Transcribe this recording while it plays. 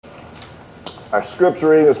Our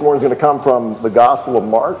scripture reading this morning is going to come from the Gospel of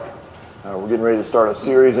Mark. We're getting ready to start a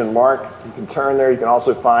series in Mark. You can turn there. You can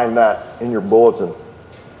also find that in your bulletin.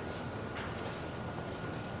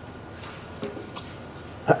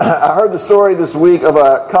 I heard the story this week of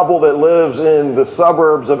a couple that lives in the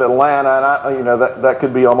suburbs of Atlanta, and that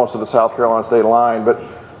could be almost to the South Carolina state line, but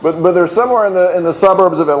they're somewhere in the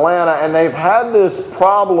suburbs of Atlanta, and they've had this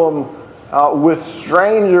problem with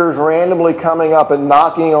strangers randomly coming up and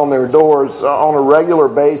knocking on their doors on a regular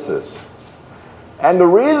basis. And the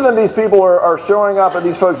reason that these people are showing up at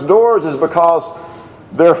these folks' doors is because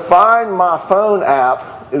their Find My Phone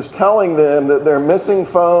app is telling them that their missing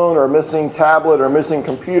phone or missing tablet or missing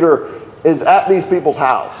computer is at these people's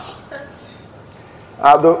house.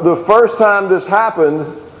 The first time this happened,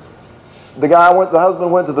 the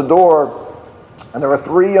husband went to the door, and there were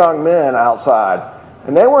 3 young men outside.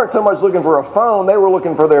 And they weren't so much looking for a phone, they were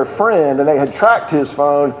looking for their friend, and they had tracked his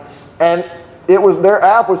phone, and their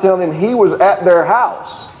app was telling them he was at their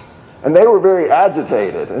house. And they were very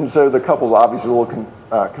agitated. And so the couple's obviously a little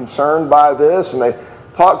concerned by this, and they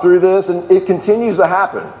talked through this, and it continues to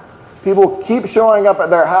happen. People keep showing up at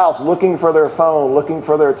their house looking for their phone, looking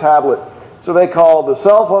for their tablet. So they call the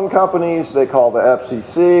cell phone companies, they call the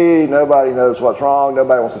FCC, nobody knows what's wrong,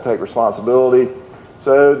 nobody wants to take responsibility.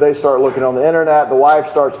 So they start looking on the internet. The wife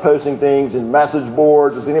starts posting things in message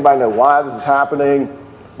boards. Does anybody know why this is happening?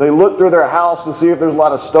 They look through their house to see if there's a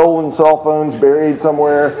lot of stolen cell phones buried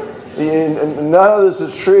somewhere. And none of this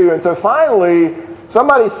is true. And so finally,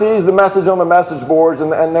 somebody sees the message on the message boards,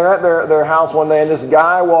 and they're at their house one day, and this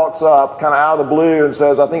guy walks up kind of out of the blue and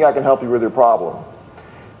says, "I think I can help you with your problem."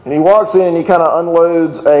 And he walks in and he kind of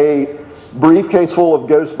unloads a briefcase full of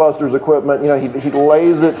Ghostbusters equipment.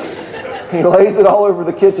 He lays it all over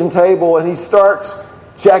the kitchen table, and he starts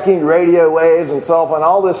checking radio waves and cell phone,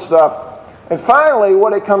 all this stuff. And finally,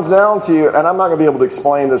 what it comes down to, and I'm not going to be able to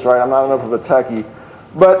explain this right, I'm not enough of a techie,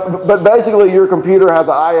 but basically your computer has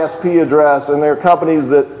an ISP address, and there are companies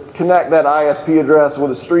that connect that ISP address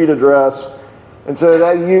with a street address. And so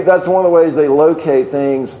that's one of the ways they locate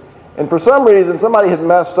things. And for some reason, somebody had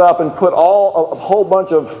messed up and put a whole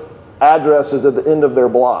bunch of addresses at the end of their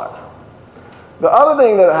block. The other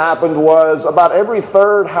thing that happened was about every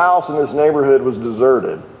 3rd house in this neighborhood was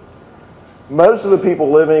deserted. Most of the people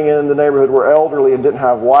living in the neighborhood were elderly and didn't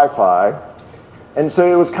have Wi-Fi. And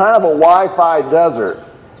so it was kind of a Wi-Fi desert.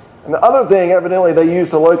 And the other thing, evidently, they use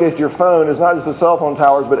to locate your phone is not just the cell phone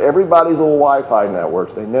towers, but everybody's little Wi-Fi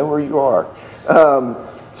networks. They know where you are.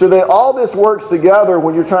 So all this works together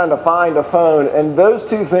when you're trying to find a phone. And those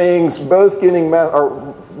two things, one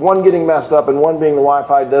getting messed up and one being the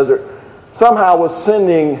Wi-Fi desert, somehow was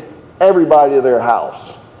sending everybody to their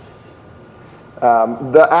house.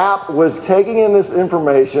 The app was taking in this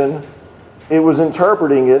information, it was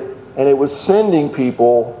interpreting it, and it was sending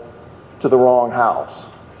people to the wrong house.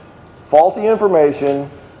 Faulty information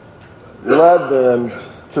led them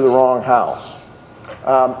to the wrong house.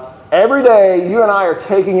 Every day, you and I are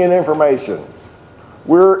taking in information.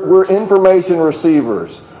 We're information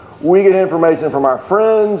receivers. We get information from our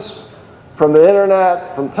friends, from the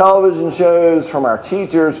internet, from television shows, from our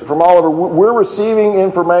teachers, from all over. We're receiving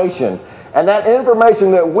information. And that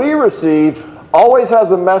information that we receive always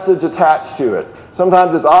has a message attached to it.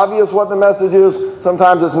 Sometimes it's obvious what the message is.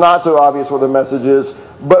 Sometimes it's not so obvious what the message is.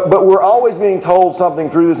 But we're always being told something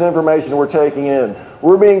through this information we're taking in.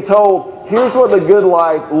 We're being told, here's what the good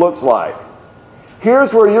life looks like.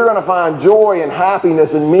 Here's where you're going to find joy and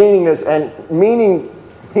happiness and meaningness and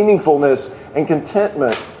meaningfulness and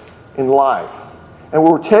contentment in life. And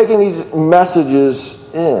we're taking these messages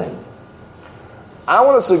in. I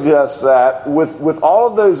want to suggest that with all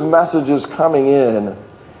of those messages coming in,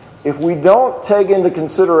 if we don't take into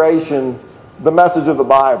consideration the message of the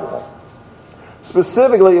Bible,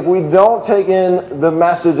 specifically if we don't take in the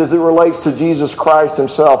message as it relates to Jesus Christ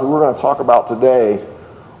himself, who we're going to talk about today,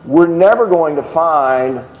 we're never going to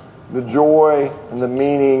find the joy and the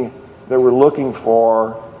meaning that we're looking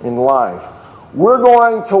for in life. We're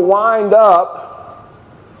going to wind up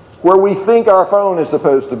where we think our phone is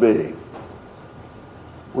supposed to be.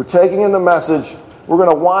 We're taking in the message. We're going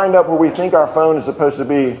to wind up where we think our phone is supposed to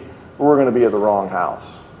be, but we're going to be at the wrong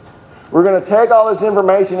house. We're going to take all this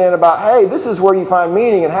information in about, hey, this is where you find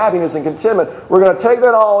meaning and happiness and contentment. We're going to take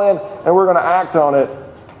that all in, and we're going to act on it.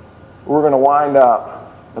 We're going to wind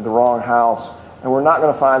up at the wrong house, and we're not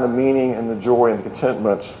going to find the meaning and the joy and the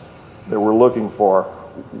contentment that we're looking for.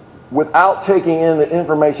 Without taking in the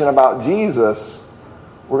information about Jesus,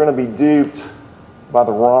 we're going to be duped by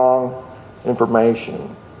the wrong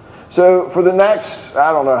information. So for the next,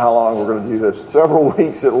 I don't know how long we're going to do this, several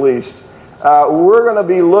weeks at least, we're going to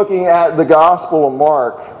be looking at the Gospel of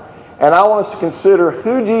Mark. And I want us to consider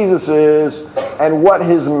who Jesus is and what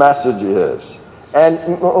his message is.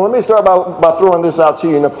 And let me start by throwing this out to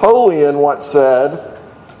you. Napoleon once said,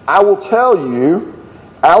 "I will tell you,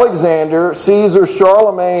 Alexander, Caesar,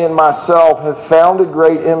 Charlemagne, and myself have founded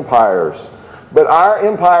great empires, but our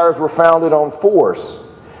empires were founded on force.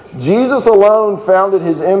 Jesus alone founded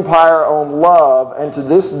his empire on love, and to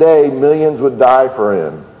this day millions would die for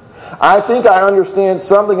him. I think I understand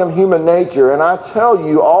something of human nature, and I tell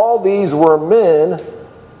you, all these were men,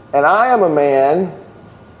 and I am a man.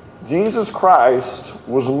 Jesus Christ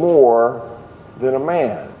was more than a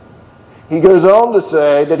man." He goes on to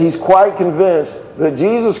say that he's quite convinced that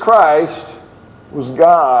Jesus Christ was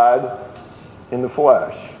God in the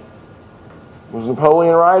flesh. Was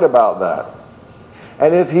Napoleon right about that?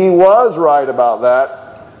 And if he was right about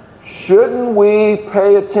that, shouldn't we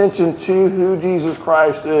pay attention to who Jesus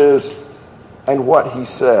Christ is and what he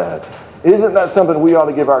said? Isn't that something we ought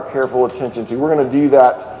to give our careful attention to? We're going to do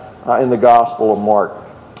that in the Gospel of Mark.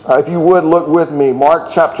 If you would, look with me. Mark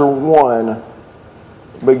chapter 1,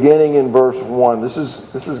 beginning in verse 1. This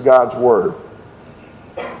is God's Word.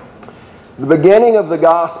 The beginning of the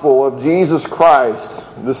Gospel of Jesus Christ,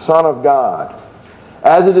 the Son of God.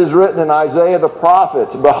 As it is written in Isaiah the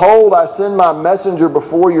prophet, "Behold, I send my messenger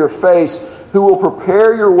before your face, who will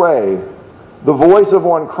prepare your way. The voice of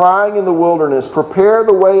one crying in the wilderness, prepare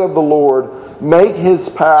the way of the Lord, make his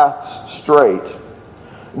paths straight."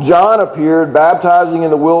 John appeared, baptizing in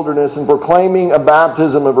the wilderness and proclaiming a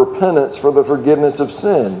baptism of repentance for the forgiveness of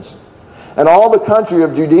sins. And all the country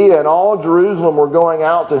of Judea and all Jerusalem were going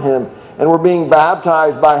out to him and were being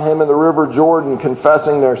baptized by him in the river Jordan,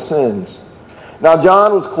 confessing their sins. Now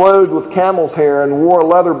John was clothed with camel's hair and wore a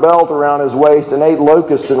leather belt around his waist and ate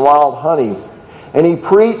locusts and wild honey. And he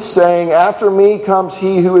preached, saying, "After me comes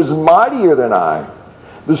he who is mightier than I,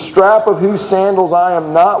 the strap of whose sandals I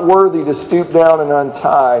am not worthy to stoop down and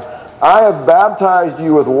untie. I have baptized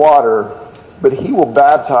you with water, but he will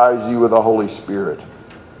baptize you with the Holy Spirit."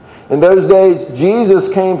 In those days, Jesus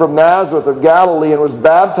came from Nazareth of Galilee and was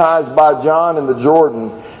baptized by John in the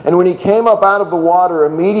Jordan. And when he came up out of the water,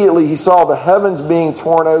 immediately he saw the heavens being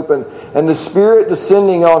torn open and the Spirit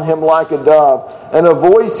descending on him like a dove. And a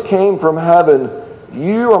voice came from heaven,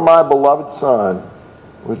 "You are my beloved Son.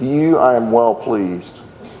 With you I am well pleased."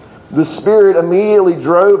 The Spirit immediately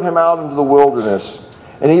drove him out into the wilderness.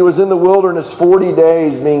 And he was in the wilderness 40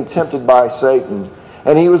 days being tempted by Satan.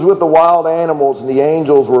 And he was with the wild animals, and the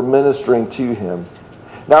angels were ministering to him.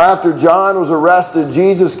 Now after John was arrested,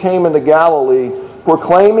 Jesus came into Galilee,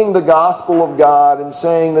 proclaiming the gospel of God and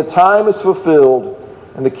saying, "The time is fulfilled,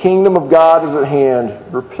 and the kingdom of God is at hand.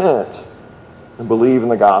 Repent and believe in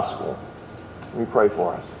the gospel." Let me pray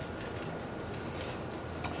for us.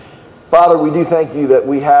 Father, we do thank you that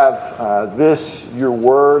we have this, your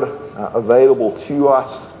word, available to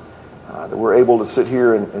us, that we're able to sit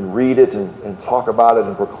here and read it and talk about it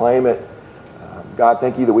and proclaim it. God,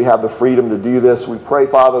 thank you that we have the freedom to do this. We pray,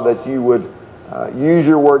 Father, that you would use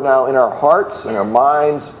your word now in our hearts and our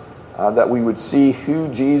minds, that we would see who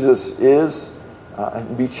Jesus is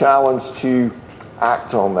and be challenged to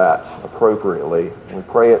act on that appropriately. And we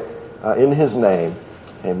pray it in his name.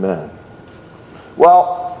 Amen.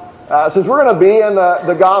 Well, since we're going to be in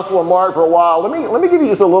the Gospel of Mark for a while, let me give you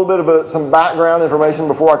just a little bit of some background information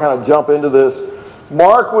before I kind of jump into this.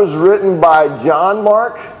 Mark was written by John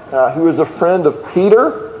Mark, who is a friend of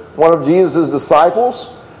Peter, one of Jesus'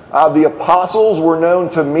 disciples. The apostles were known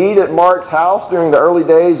to meet at Mark's house during the early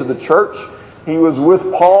days of the church. He was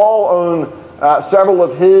with Paul on several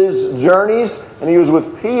of his journeys, and he was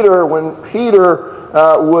with Peter when Peter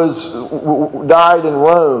died in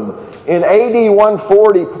Rome. In AD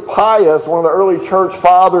 140, Papias, one of the early church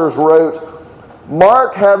fathers, wrote,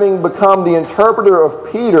 "Mark, having become the interpreter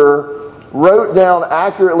of Peter, wrote down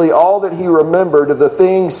accurately all that he remembered of the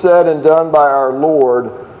things said and done by our Lord,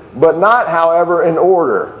 but not, however, in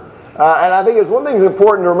order." And I think it's one thing that's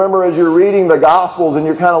important to remember as you're reading the Gospels and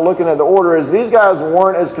you're kind of looking at the order is these guys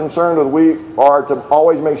weren't as concerned as we are to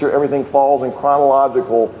always make sure everything falls in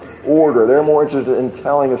chronological order. They're more interested in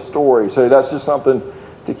telling a story. So that's just something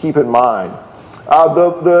to keep in mind.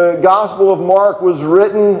 The Gospel of Mark was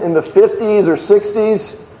written in the 50s or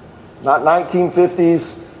 60s, not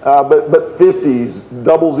 1950s, but 50s,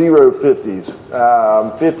 0050s,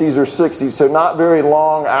 50s or 60s, so not very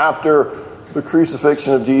long after the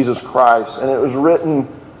crucifixion of Jesus Christ. And it was written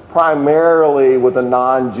primarily with a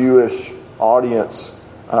non-Jewish audience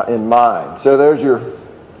in mind. So there's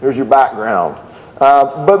your background.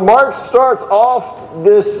 But Mark starts off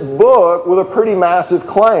this book with a pretty massive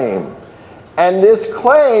claim. And this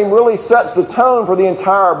claim really sets the tone for the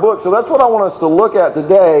entire book. So that's what I want us to look at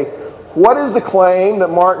today. What is the claim that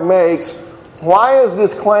Mark makes? Why is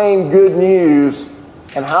this claim good news?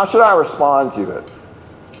 And how should I respond to it?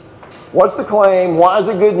 What's the claim? Why is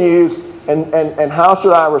it good news? And how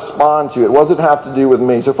should I respond to it? What does it have to do with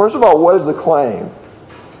me? So first of all, what is the claim?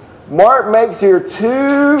 Mark makes here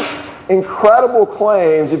two incredible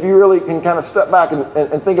claims, if you really can kind of step back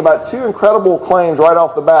and think about two incredible claims right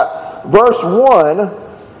off the bat. Verse 1,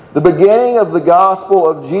 the beginning of the gospel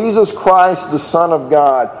of Jesus Christ, the Son of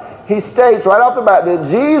God. He states right off the bat that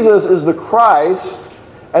Jesus is the Christ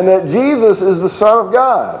and that Jesus is the Son of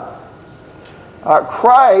God.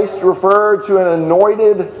 Christ referred to an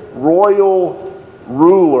anointed royal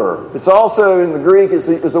ruler. It's also in the Greek is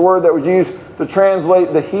the word that was used to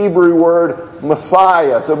translate the Hebrew word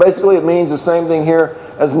Messiah. So basically it means the same thing here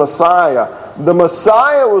as Messiah. The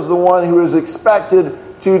Messiah was the one who was expected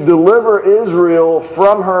to deliver Israel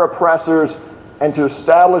from her oppressors and to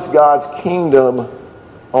establish God's kingdom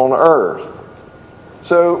on earth.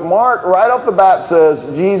 So Mark right off the bat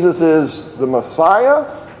says Jesus is the Messiah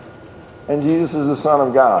and Jesus is the Son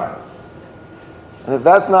of God. And if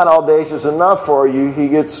that's not audacious enough for you, he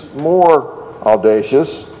gets more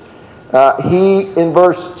audacious. He, in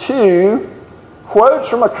verse 2, quotes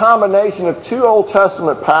from a combination of two Old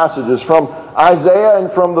Testament passages, from Isaiah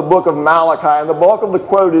and from the book of Malachi. And the bulk of the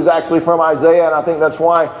quote is actually from Isaiah, and I think that's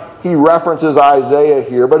why he references Isaiah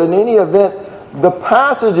here. But in any event, the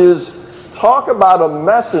passages talk about a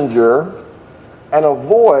messenger and a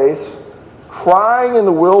voice crying in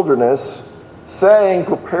the wilderness, saying,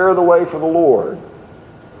 "Prepare the way for the Lord."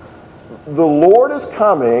 The Lord is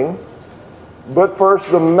coming, but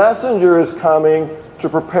first the messenger is coming to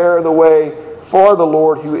prepare the way for the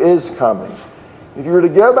Lord who is coming. If you were to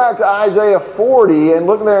go back to Isaiah 40 and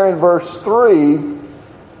look there in verse 3,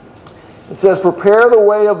 it says, "Prepare the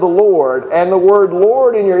way of the Lord." And the word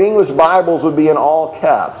Lord in your English Bibles would be in all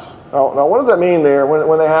caps. Now what does that mean there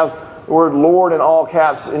when they have the word Lord in all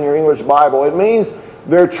caps in your English Bible? It means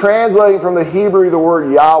they're translating from the Hebrew the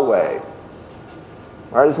word Yahweh.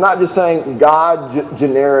 All right, it's not just saying God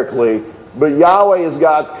generically, but Yahweh is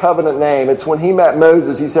God's covenant name. It's when he met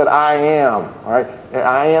Moses, he said, "I am." All right,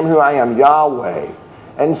 "I am who I am," Yahweh.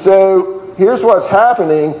 And so here's what's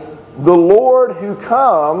happening. The Lord who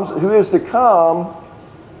comes, who is to come,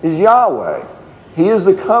 is Yahweh. He is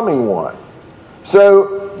the coming one. So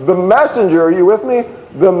the messenger, are you with me?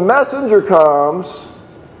 The messenger comes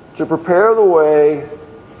to prepare the way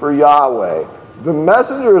for Yahweh. The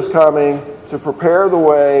messenger is coming to prepare the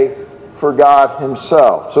way for God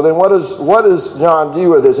himself. So then what does John do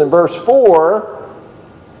with this? In verse 4,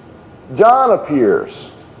 John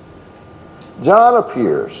appears. John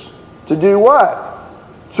appears to do what?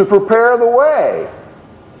 To prepare the way.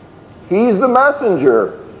 He's the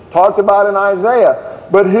messenger, talked about in Isaiah.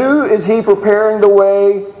 But who is he preparing the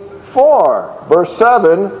way for? Verse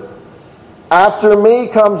 7, "After me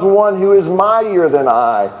comes one who is mightier than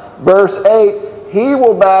I." Verse 8, "He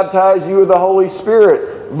will baptize you with the Holy Spirit."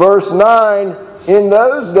 Verse 9, "In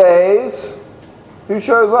those days," who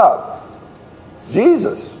shows up?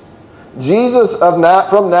 Jesus. Jesus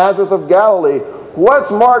from Nazareth of Galilee.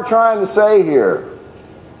 What's Mark trying to say here?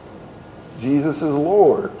 Jesus is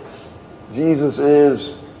Lord. Jesus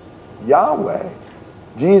is Yahweh.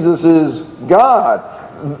 Jesus is God.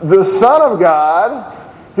 The Son of God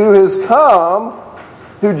who has come,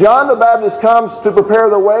 who John the Baptist comes to prepare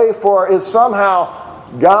the way for, is somehow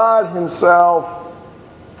God himself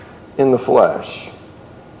in the flesh.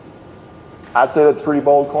 I'd say that's a pretty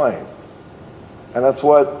bold claim. And that's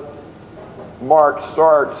what Mark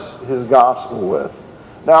starts his gospel with.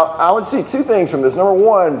 Now, I would see two things from this. Number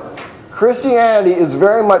one, Christianity is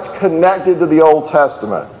very much connected to the Old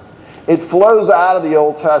Testament. It flows out of the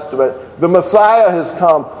Old Testament. The Messiah has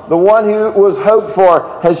come. The one who was hoped for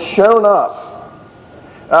has shown up.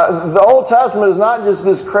 The Old Testament is not just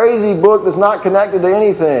this crazy book that's not connected to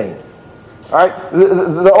anything. All right?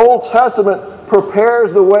 The Old Testament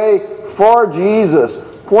prepares the way for Jesus,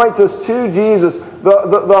 points us to Jesus.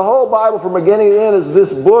 The whole Bible from beginning to end is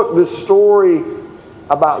this book, this story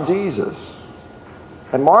about Jesus.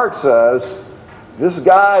 And Mark says, this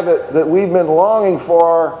guy that we've been longing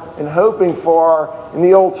for and hoping for in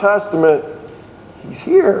the Old Testament, he's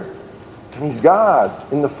here. And he's God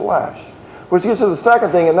in the flesh. Which gets to the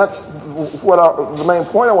second thing, and that's the main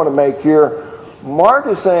point I want to make here. Mark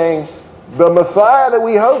is saying the Messiah that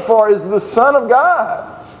we hope for is the Son of God.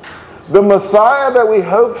 The Messiah that we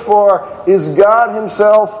hoped for is God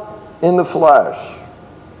himself in the flesh.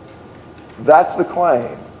 That's the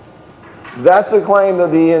claim. That's the claim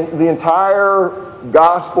that the entire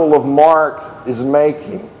Gospel of Mark is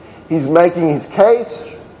making. He's making his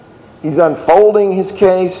case. He's unfolding his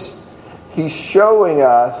case. He's showing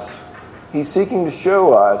us, he's seeking to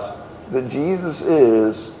show us that Jesus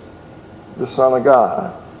is the Son of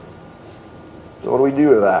God. So what do we do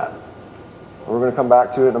with that? We're going to come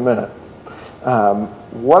back to it in a minute.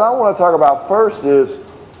 What I want to talk about first is,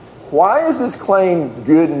 why is this claim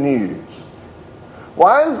good news?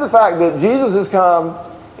 Why is the fact that Jesus has come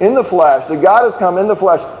in the flesh, that God has come in the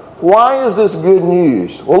flesh, why is this good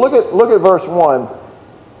news? Well, look at verse 1.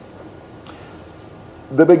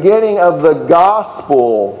 The beginning of the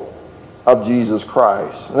gospel of Jesus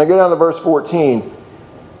Christ. And then go down to verse 14.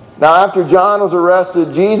 Now after John was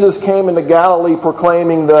arrested, Jesus came into Galilee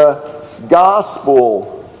proclaiming the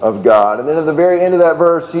gospel of God. And then at the very end of that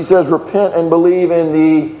verse, he says, repent and believe in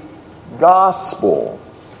the gospel.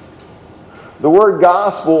 The word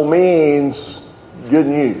gospel means good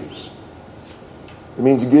news. It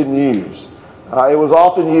means good news. It was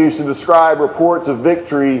often used to describe reports of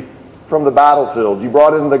victory from the battlefield. You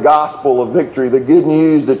brought in the gospel of victory, the good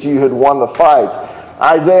news that you had won the fight.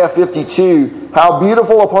 Isaiah 52, how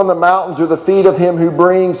beautiful upon the mountains are the feet of him who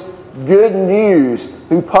brings good news,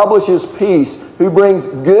 who publishes peace, who brings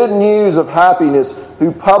good news of happiness,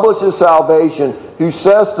 who publishes salvation, who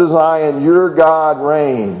says to Zion, your God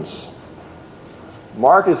reigns.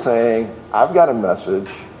 Mark is saying, I've got a message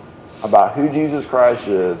about who Jesus Christ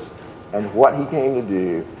is and what he came to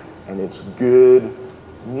do, and it's good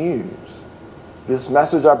news. This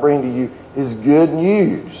message I bring to you is good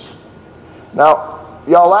news. Now,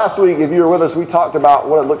 y'all, last week, if you were with us, we talked about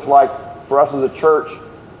what it looks like for us as a church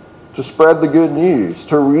to spread the good news,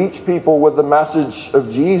 to reach people with the message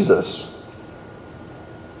of Jesus.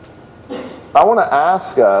 I want to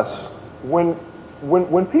ask us,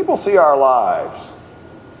 when people see our lives,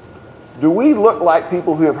 do we look like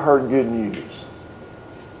people who have heard good news?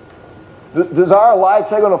 Does our life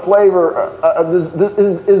take on a flavor? Is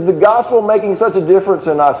the gospel making such a difference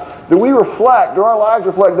in us? Do our lives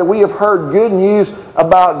reflect that we have heard good news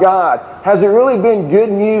about God? Has it really been good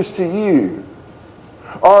news to you?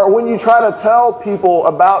 Or when you try to tell people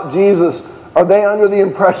about Jesus, are they under the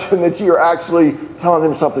impression that you are actually telling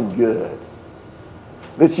them something good?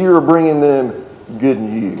 That you are bringing them good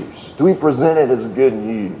news? Do we present it as good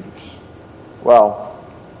news? Well,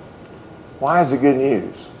 why is it good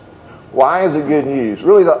news? Why is it good news?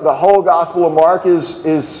 Really, the whole Gospel of Mark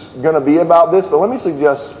is going to be about this, but let me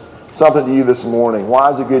suggest something to you this morning.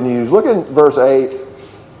 Why is it good news? Look in verse 8.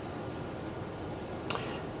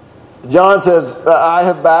 John says, I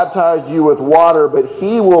have baptized you with water, but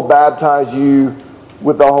he will baptize you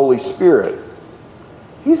with the Holy Spirit.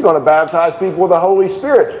 He's going to baptize people with the Holy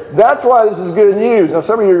Spirit. That's why this is good news. Now,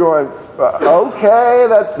 some of you are going, okay,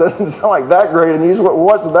 that doesn't sound like that great news.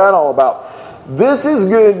 What's that all about? This is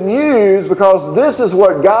good news because this is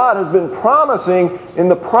what God has been promising in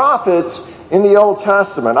the prophets in the Old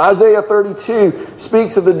Testament. Isaiah 32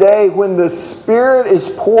 speaks of the day when the Spirit is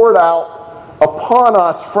poured out upon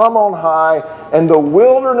us from on high, and the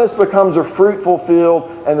wilderness becomes a fruitful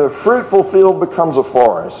field, and the fruitful field becomes a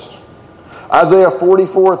forest. Isaiah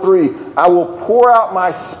 44:3, I will pour out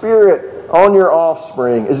my Spirit on your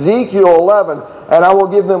offspring. Ezekiel 11, and I will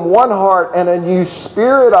give them one heart, and a new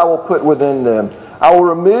spirit I will put within them. I will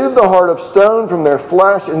remove the heart of stone from their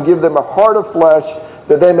flesh and give them a heart of flesh,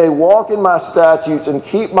 that they may walk in my statutes and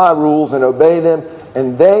keep my rules and obey them,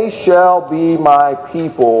 and they shall be my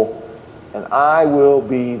people, and I will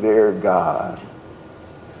be their God.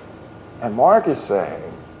 And Mark is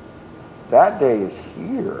saying, that day is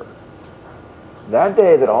here. That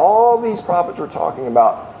day that all these prophets were talking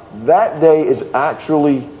about, that day is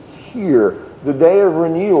actually here. The day of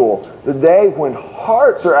renewal. The day when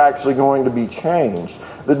hearts are actually going to be changed.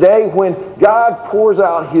 The day when God pours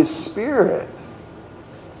out His Spirit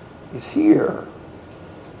is here.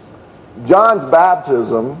 John's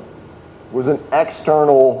baptism was an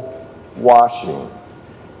external washing.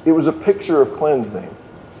 It was a picture of cleansing.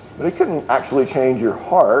 But it couldn't actually change your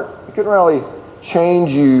heart. It couldn't really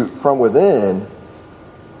change you from within.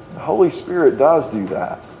 The Holy Spirit does do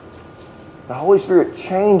that. The Holy Spirit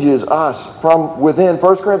changes us from within.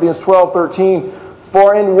 1 Corinthians 12:13,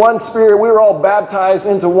 for in one Spirit we were all baptized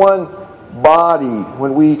into one body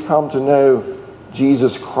when we come to know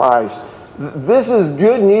Jesus Christ. This is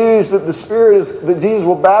good news that that Jesus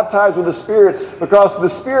will baptize with the Spirit, because the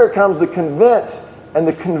Spirit comes to convince and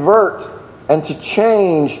to convert and to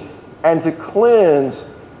change and to cleanse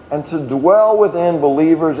and to dwell within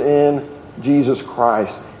believers in Jesus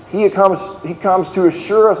Christ. He comes to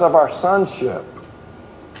assure us of our sonship.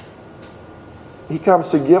 He comes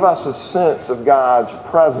to give us a sense of God's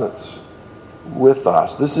presence with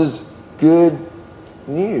us. This is good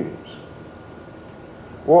news.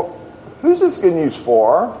 Well, who's this good news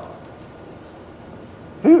for?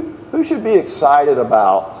 Who should be excited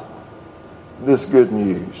about this good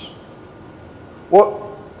news?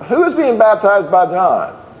 Well, who is being baptized by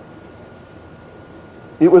John?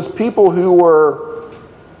 It was people who were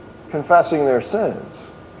confessing their sins.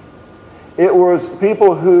 It was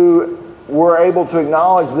people who were able to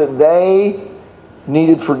acknowledge that they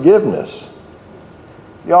needed forgiveness.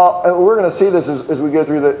 Y'all, we're going to see this as we go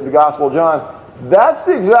through the Gospel of John. That's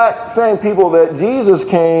the exact same people that Jesus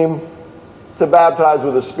came to baptize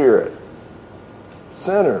with the Spirit.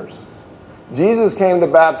 Sinners. Jesus came to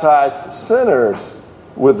baptize sinners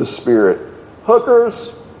with the Spirit.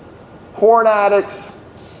 Hookers, porn addicts,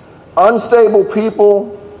 unstable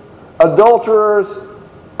people, adulterers,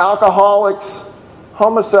 alcoholics,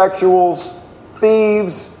 homosexuals,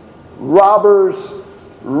 thieves, robbers,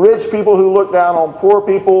 rich people who look down on poor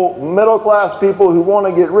people, middle-class people who want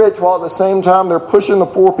to get rich while at the same time they're pushing the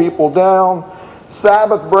poor people down,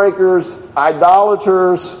 Sabbath breakers,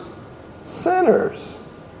 idolaters, sinners.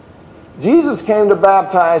 Jesus came to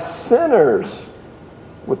baptize sinners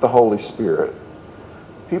with the Holy Spirit.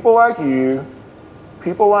 People like you,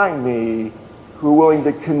 people like me, who are willing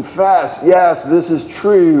to confess, yes, this is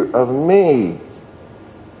true of me,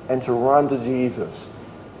 and to run to Jesus.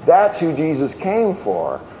 That's who Jesus came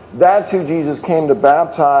for. That's who Jesus came to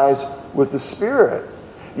baptize with the Spirit.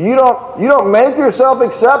 You don't make yourself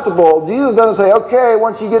acceptable. Jesus doesn't say, okay,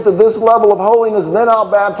 once you get to this level of holiness, then I'll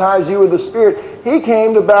baptize you with the Spirit. He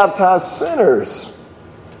came to baptize sinners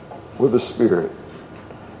with the Spirit.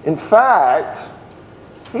 In fact,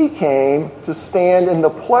 He came to stand in the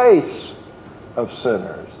place of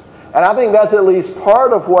sinners. And I think that's at least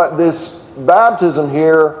part of what this baptism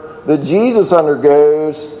here that Jesus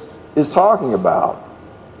undergoes is talking about.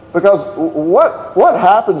 Because what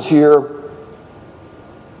happens here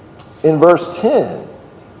in verse 10,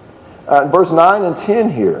 in verse 9 and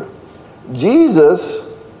 10 here, Jesus,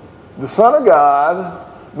 the Son of God,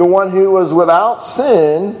 the one who was without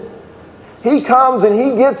sin, He comes and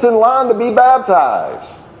He gets in line to be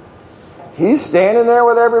baptized. He's standing there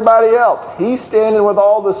with everybody else. He's standing with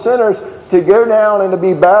all the sinners to go down and to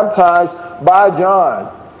be baptized by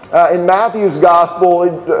John. In Matthew's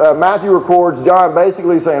gospel, Matthew records John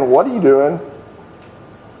basically saying, what are you doing?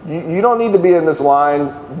 You don't need to be in this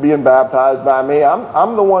line being baptized by me.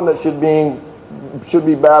 I'm the one that should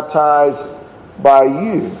be baptized by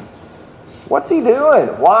you. What's he doing?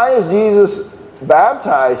 Why is Jesus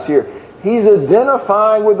baptized here? He's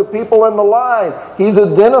identifying with the people in the line. He's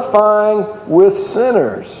identifying with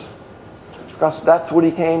sinners. Because that's what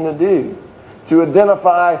he came to do. To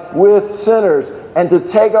identify with sinners and to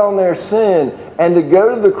take on their sin and to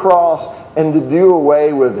go to the cross and to do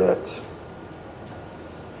away with it.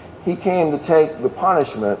 He came to take the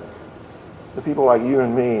punishment that people like you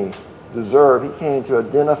and me deserve. He came to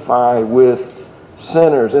identify with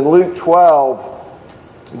sinners. In Luke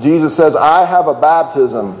 12, Jesus says, I have a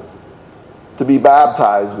baptism to be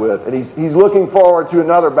baptized with. And he's looking forward to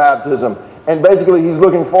another baptism. And basically he's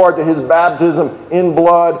looking forward to his baptism in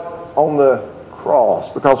blood on the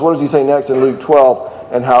cross. Because what does he say next in Luke 12?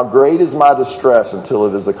 And how great is my distress until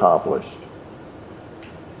it is accomplished.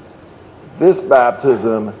 This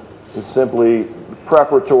baptism is simply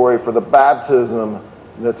preparatory for the baptism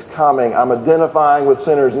that's coming. I'm identifying with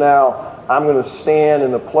sinners now. I'm going to stand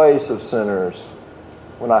in the place of sinners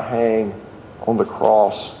when I hang on the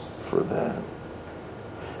cross for them.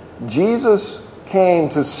 Jesus came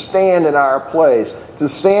to stand in our place, to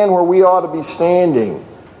stand where we ought to be standing,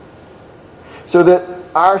 so that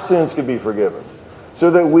our sins could be forgiven,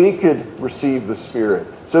 so that we could receive the Spirit,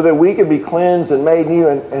 so that we could be cleansed and made new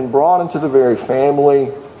and brought into the very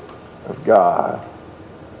family of God.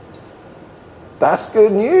 That's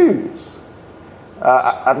good news.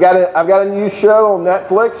 I've got a new show on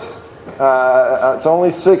Netflix. It's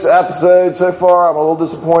only 6 episodes so far. I'm a little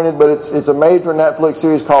disappointed, but it's a made-for-Netflix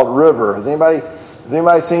series called River. Has anybody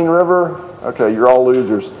seen River? Okay, you're all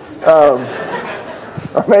losers.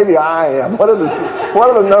 Or maybe I am. What are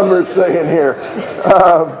the numbers saying here?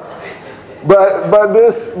 But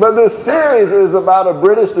this series is about a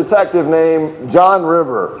British detective named John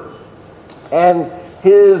River, and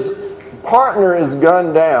his partner is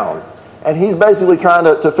gunned down, and he's basically trying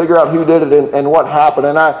to figure out who did it and what happened.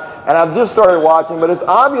 And I've just started watching, but it's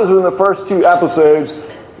obvious in the first 2 episodes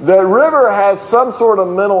that River has some sort of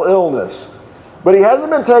mental illness. But he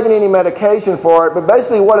hasn't been taking any medication for it. But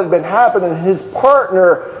basically what had been happening, his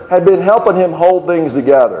partner had been helping him hold things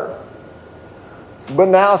together. But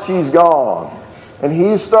now she's gone. And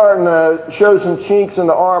he's starting to show some chinks in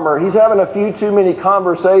the armor. He's having a few too many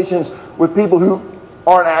conversations with people who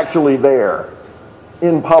aren't actually there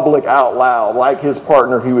in public out loud, like his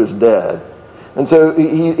partner who is dead. And so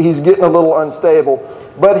he's getting a little unstable.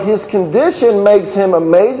 But his condition makes him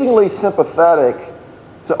amazingly sympathetic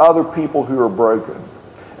to other people who are broken.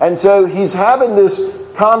 And so he's having this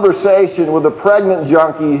conversation with a pregnant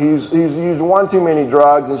junkie who's used one too many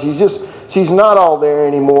drugs, and she's not all there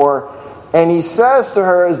anymore. And he says to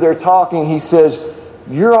her as they're talking, he says,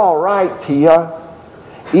 "You're all right, Tia.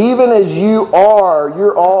 Even as you are,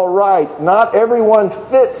 you're all right. Not everyone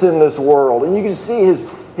fits in this world." And you can see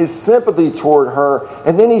his sympathy toward her.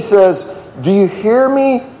 And then he says, "Do you hear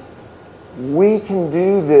me? We can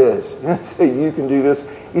do this." He doesn't say you can do this.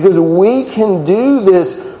 He says, "We can do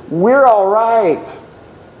this. We're all right.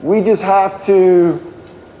 We just have to..."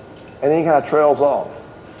 And then he kind of trails off.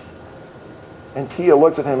 And Tia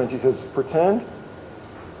looks at him and she says, "Pretend?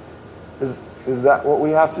 Is that what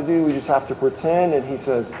we have to do? We just have to pretend?" And he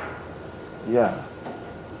says, "Yeah.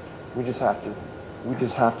 We just have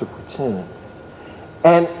to pretend."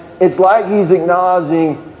 And it's like he's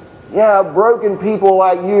acknowledging, yeah, broken people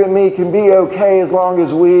like you and me can be okay as long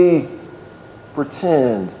as we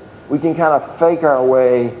pretend. We can kind of fake our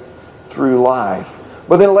way through life.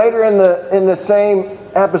 But then later in the same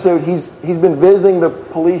episode, he's been visiting the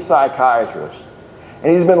police psychiatrist.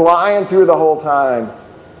 And he's been lying to her the whole time.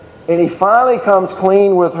 And he finally comes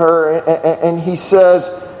clean with her, and he says,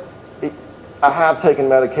 "I have taken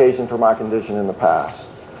medication for my condition in the past.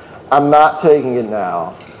 I'm not taking it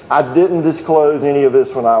now. I didn't disclose any of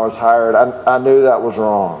this when I was hired. I knew that was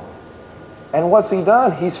wrong." And what's he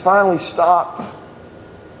done? He's finally stopped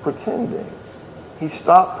pretending. He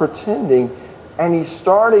stopped pretending, and he's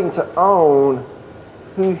starting to own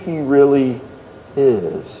who he really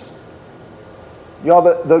is. Y'all,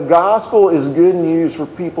 the gospel is good news for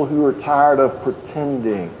people who are tired of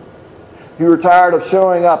pretending, who are tired of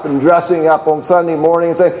showing up and dressing up on Sunday morning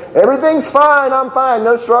and saying, "Everything's fine, I'm fine,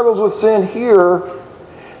 no struggles with sin here."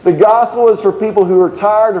 The gospel is for people who are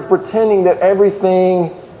tired of pretending that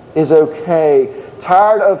everything is okay,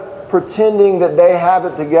 tired of pretending that they have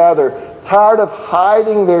it together, tired of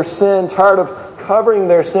hiding their sin, tired of covering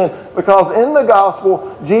their sin. Because in the gospel,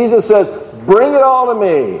 Jesus says, "Bring it all to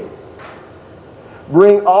me.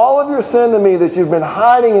 Bring all of your sin to me that you've been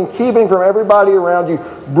hiding and keeping from everybody around you.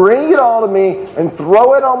 Bring it all to me and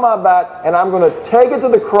throw it on my back, and I'm going to take it to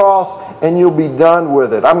the cross, and you'll be done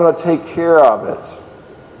with it. I'm going to take care of it."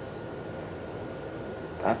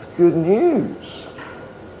 That's good news.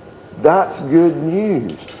 That's good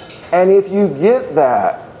news. And if you get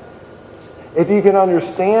that, if you can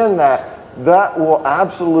understand that, that will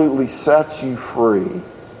absolutely set you free.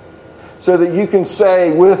 So that you can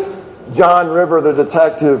say with John River, the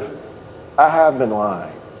detective, "I have been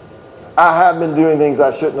lying. I have been doing things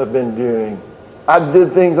I shouldn't have been doing. I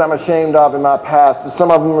did things I'm ashamed of in my past.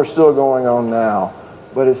 Some of them are still going on now.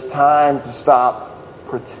 But it's time to stop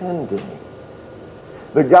pretending."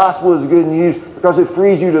 The gospel is good news because it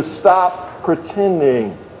frees you to stop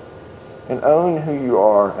pretending and own who you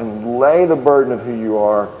are and lay the burden of who you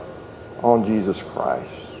are on Jesus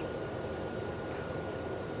Christ.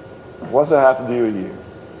 What's that have to do with you?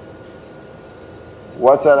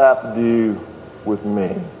 What's that have to do with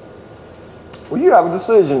me? Well, you have a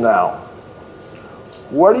decision now.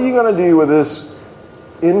 What are you going to do with this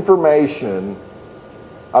information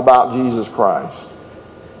about Jesus Christ?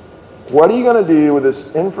 What are you going to do with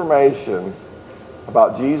this information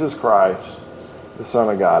about Jesus Christ, the Son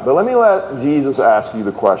of God? But let me let Jesus ask you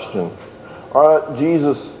the question. Or let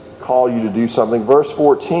Jesus call you to do something. Verse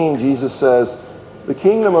 14, Jesus says, "The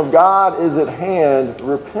kingdom of God is at hand.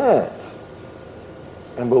 Repent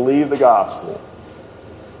and believe the gospel."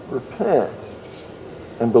 Repent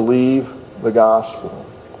and believe the gospel.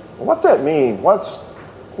 What's that mean? What's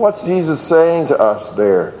Jesus saying to us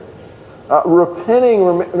there?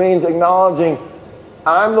 Repenting means acknowledging,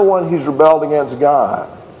 I'm the one who's rebelled against God.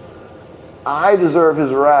 I deserve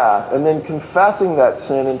his wrath. And then confessing that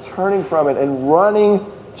sin and turning from it and running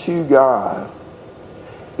to God.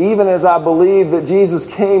 Even as I believe that Jesus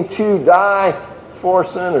came to die for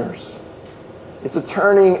sinners. It's a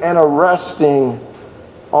turning and a resting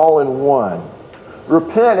all in one.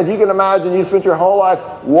 Repent. If you can imagine you spent your whole life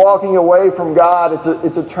walking away from God,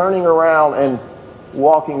 it's a turning around and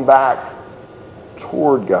walking back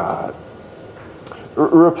toward God.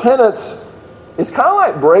 Repentance is kind of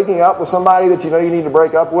like breaking up with somebody that you know you need to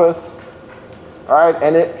break up with. All right?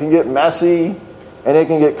 And it can get messy, and it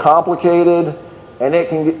can get complicated, and it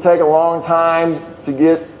can take a long time to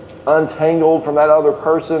get untangled from that other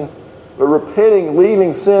person. But repenting,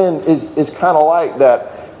 leaving sin is kind of like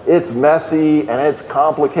that. It's messy and it's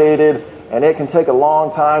complicated and it can take a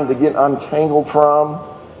long time to get untangled from.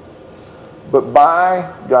 But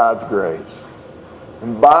by God's grace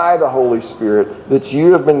and by the Holy Spirit that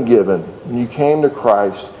you have been given, when you came to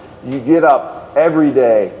Christ, you get up every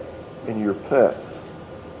day and you repent.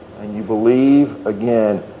 And you believe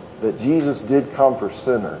again that Jesus did come for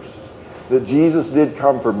sinners. That Jesus did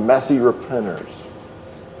come for messy repenters.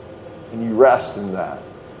 And you rest in that.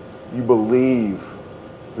 You believe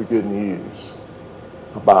the good news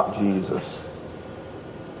about Jesus.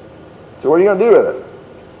 So what are you going to do with it?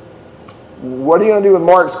 What are you going to do with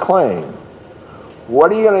Mark's claim?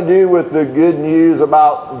 What are you going to do with the good news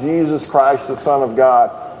about Jesus Christ, the Son of God?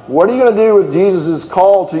 What are you going to do with Jesus'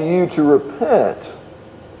 call to you to repent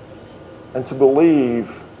and to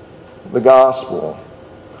believe the gospel?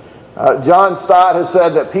 John Stott has said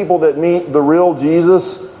that people that meet the real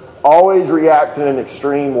Jesus always react in an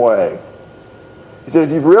extreme way. He said,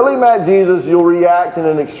 if you've really met Jesus, you'll react in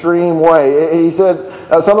an extreme way. He said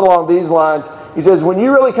something along these lines. He says, when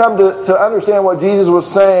you really come to understand what Jesus was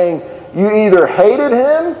saying, you either hated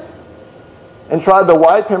him and tried to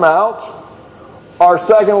wipe him out, or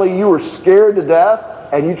secondly, you were scared to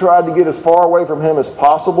death and you tried to get as far away from him as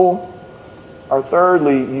possible, or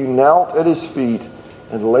thirdly, you knelt at his feet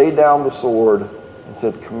and laid down the sword and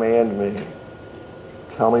said, command me.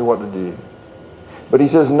 Tell me what to do. But he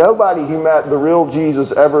says, nobody who met the real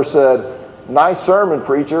Jesus ever said, nice sermon,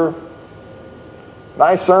 preacher.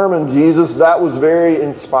 Nice sermon, Jesus. That was very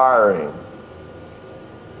inspiring.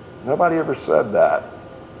 Nobody ever said that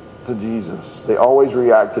to Jesus. They always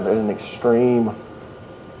reacted in an extreme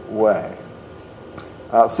way.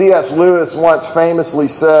 C.S. Lewis once famously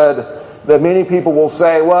said that many people will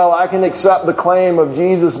say, well, I can accept the claim of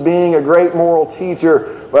Jesus being a great moral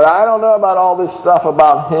teacher, but I don't know about all this stuff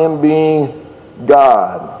about him being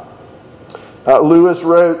God. Lewis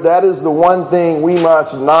wrote, that is the one thing we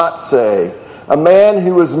must not say. A man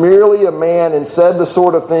who was merely a man and said the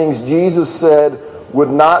sort of things Jesus said would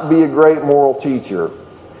not be a great moral teacher.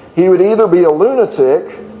 He would either be a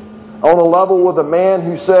lunatic on a level with a man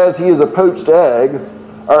who says he is a poached egg,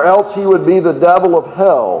 or else he would be the devil of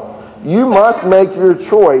hell. You must make your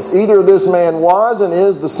choice. Either this man was and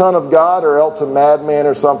is the Son of God, or else a madman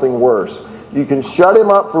or something worse. You can shut him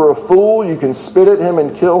up for a fool, you can spit at him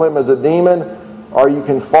and kill him as a demon, or you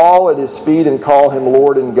can fall at his feet and call him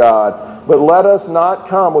Lord and God. But let us not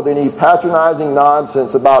come with any patronizing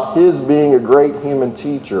nonsense about his being a great human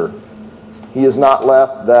teacher. He has not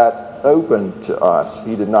left that open to us.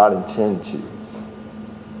 He did not intend to.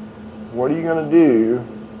 What are you going to do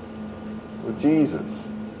with Jesus?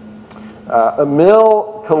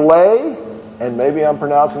 Emile Calais, and maybe I'm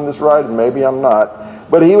pronouncing this right and maybe I'm not,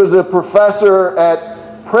 but he was a professor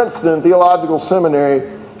at Princeton Theological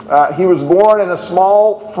Seminary. He was born in a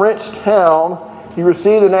small French town. He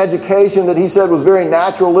received an education that he said was very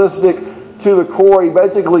naturalistic to the core. He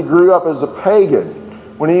basically grew up as a pagan.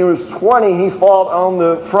 When he was 20, he fought on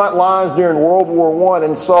the front lines during World War I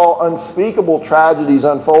and saw unspeakable tragedies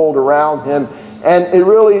unfold around him. And it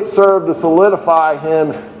really served to solidify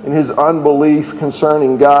him in his unbelief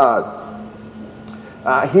concerning God.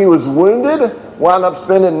 He was wounded, wound up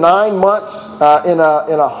spending 9 months in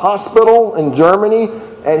a hospital in Germany,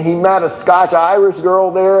 and he met a Scotch-Irish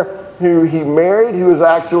girl there who he married, who was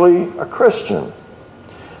actually a Christian.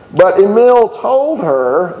 But Emile told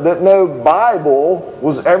her that no Bible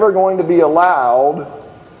was ever going to be allowed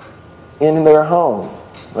in their home.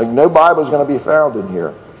 Like, no Bible is going to be found in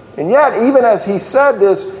here. And yet, even as he said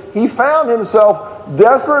this, he found himself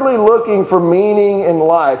desperately looking for meaning in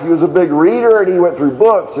life. He was a big reader, and he went through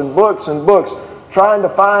books and books and books, trying to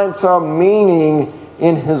find some meaning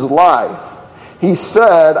in his life. He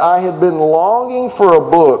said, I had been longing for a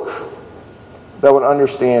book that would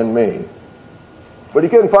understand me. But he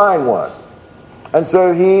couldn't find one. And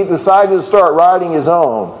so he decided to start writing his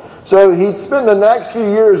own. So he'd spent the next few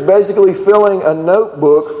years basically filling a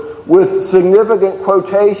notebook with significant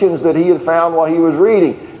quotations that he had found while he was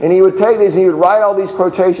reading. And he would take these and he would write all these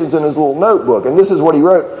quotations in his little notebook. And this is what he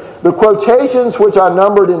wrote. The quotations, which I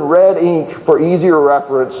numbered in red ink for easier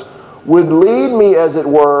reference, would lead me, as it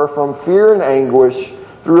were, from fear and anguish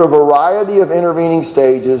through a variety of intervening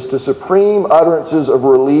stages to supreme utterances of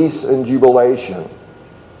release and jubilation.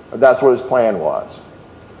 That's what his plan was.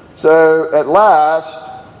 So at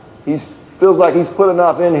last, he feels like he's put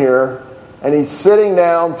enough in here, and he's sitting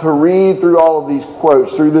down to read through all of these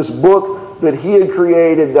quotes, through this book that he had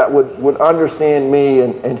created that would understand me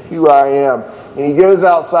and who I am. And he goes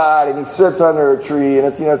outside and he sits under a tree, and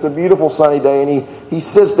it's a beautiful sunny day, and he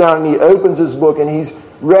sits down and he opens his book and he's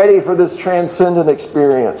ready for this transcendent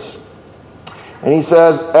experience. And he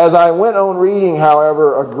says, as I went on reading,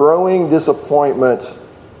 however, a growing disappointment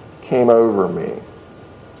came over me.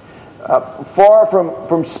 Far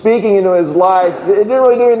from speaking into his life, it didn't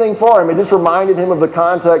really do anything for him. It just reminded him of the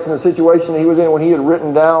context and the situation he was in when he had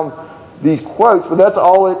written down these quotes, but that's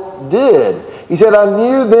all it did. He said, I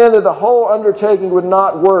knew then that the whole undertaking would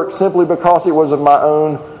not work simply because it was of my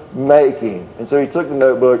own making. And so he took the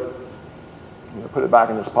notebook, put it back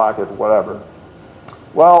in his pocket, whatever.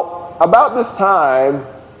 Well, about this time,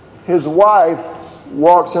 his wife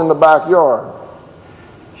walks in the backyard.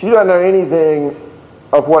 She doesn't know anything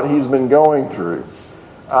of what he's been going through.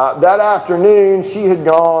 That afternoon, she had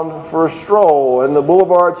gone for a stroll, and the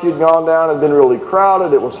boulevard she had gone down had been really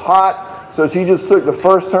crowded. It was hot, so she just took the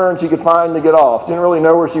first turn she could find to get off. She didn't really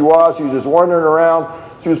know where she was. She was just wandering around.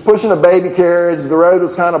 She was pushing a baby carriage. The road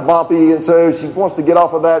was kind of bumpy, and so she wants to get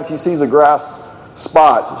off of that, and she sees a grass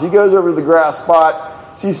spot. So she goes over to the grass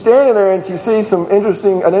spot. She's standing there, and she sees an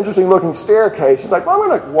interesting-looking staircase. She's like, well, I'm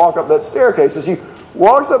going to walk up that staircase. So she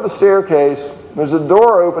walks up the staircase. There's a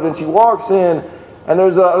door open, and she walks in, and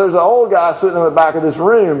there's an old guy sitting in the back of this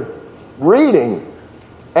room reading.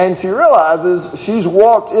 And she realizes she's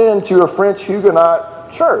walked into a French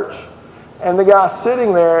Huguenot church. And the guy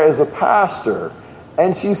sitting there is a pastor.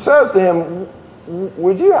 And she says to him,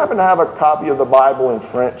 would you happen to have a copy of the Bible in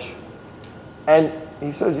French? And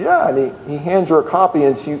he says, yeah. And he hands her a copy,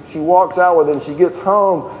 and she walks out with it, and she gets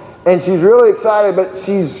home. And she's really excited, but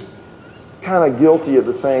she's kind of guilty at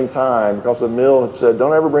the same time because Emil had said,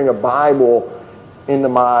 don't ever bring a Bible into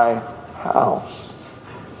my house.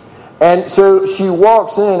 And so she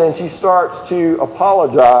walks in and she starts to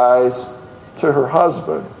apologize to her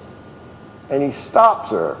husband. And he stops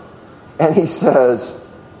her and he says,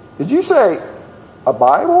 did you say a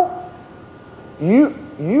Bible? You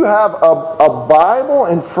have a Bible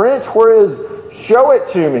in French? Where is? Show it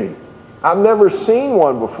to me. I've never seen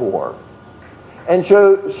one before. And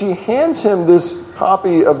so she hands him this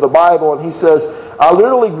copy of the Bible, and he says, I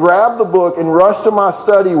literally grabbed the book and rushed to my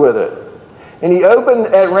study with it. And he opened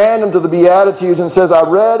at random to the Beatitudes and says, I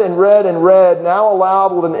read and read and read, now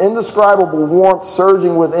aloud with an indescribable warmth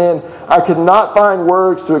surging within. I could not find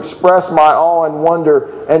words to express my awe and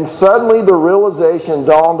wonder. And suddenly the realization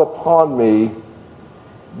dawned upon me,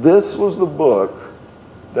 this was the book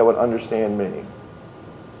that would understand me.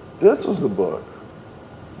 This was the book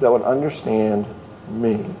that would understand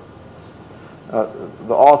me.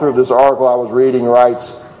 The author of this article I was reading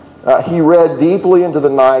writes, he read deeply into the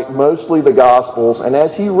night, mostly the Gospels, and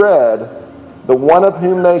as he read, the one of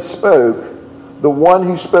whom they spoke, the one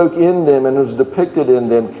who spoke in them and was depicted in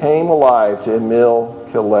them, came alive to Emile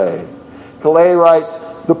Calais. Calais writes,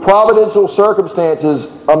 the providential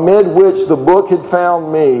circumstances amid which the book had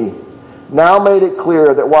found me now made it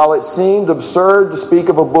clear that while it seemed absurd to speak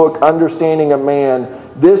of a book understanding a man,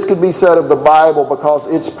 this could be said of the Bible because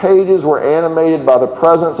its pages were animated by the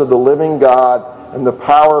presence of the living God and the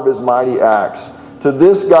power of his mighty acts. To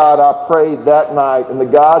this God I prayed that night, and the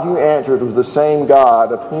God who answered was the same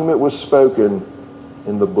God of whom it was spoken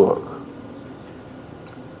in the book.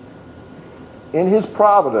 In his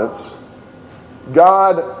providence,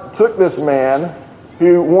 God took this man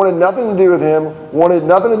who wanted nothing to do with him, wanted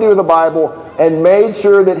nothing to do with the Bible, and made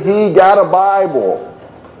sure that he got a Bible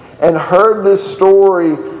and heard this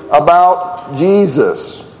story about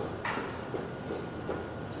Jesus.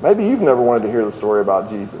 Maybe you've never wanted to hear the story about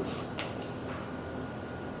Jesus.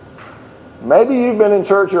 Maybe you've been in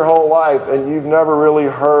church your whole life and you've never really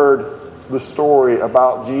heard the story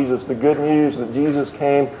about Jesus, the good news that Jesus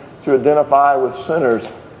came to identify with sinners.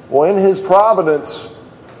 Well, in his providence,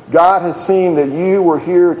 God has seen that you were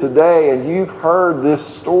here today and you've heard this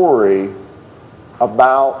story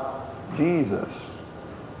about Jesus.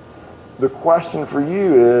 The question for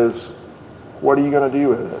you is, what are you going to do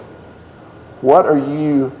with it? What are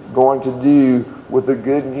you going to do with the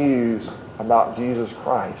good news about Jesus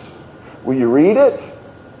Christ? Will you read it?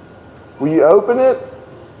 Will you open it?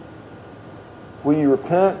 Will you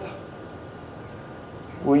repent?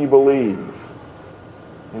 Will you believe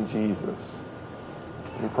in Jesus?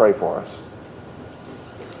 Let me pray for us.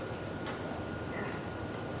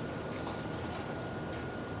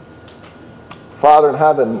 Father in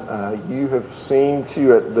heaven, you have seen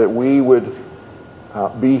to it that we would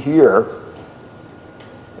be here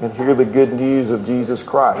and hear the good news of Jesus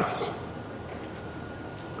Christ.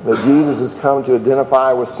 That Jesus has come to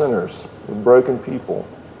identify with sinners, with broken people,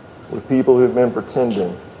 with people who have been pretending.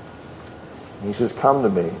 And he says, come to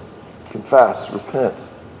me, confess, repent,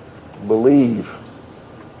 believe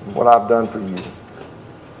in what I've done for you.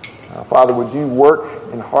 Father, would you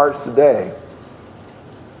work in hearts today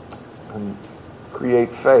and create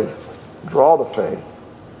faith draw to faith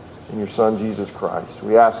in your Son, Jesus Christ.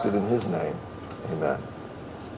 We ask it in his name. Amen.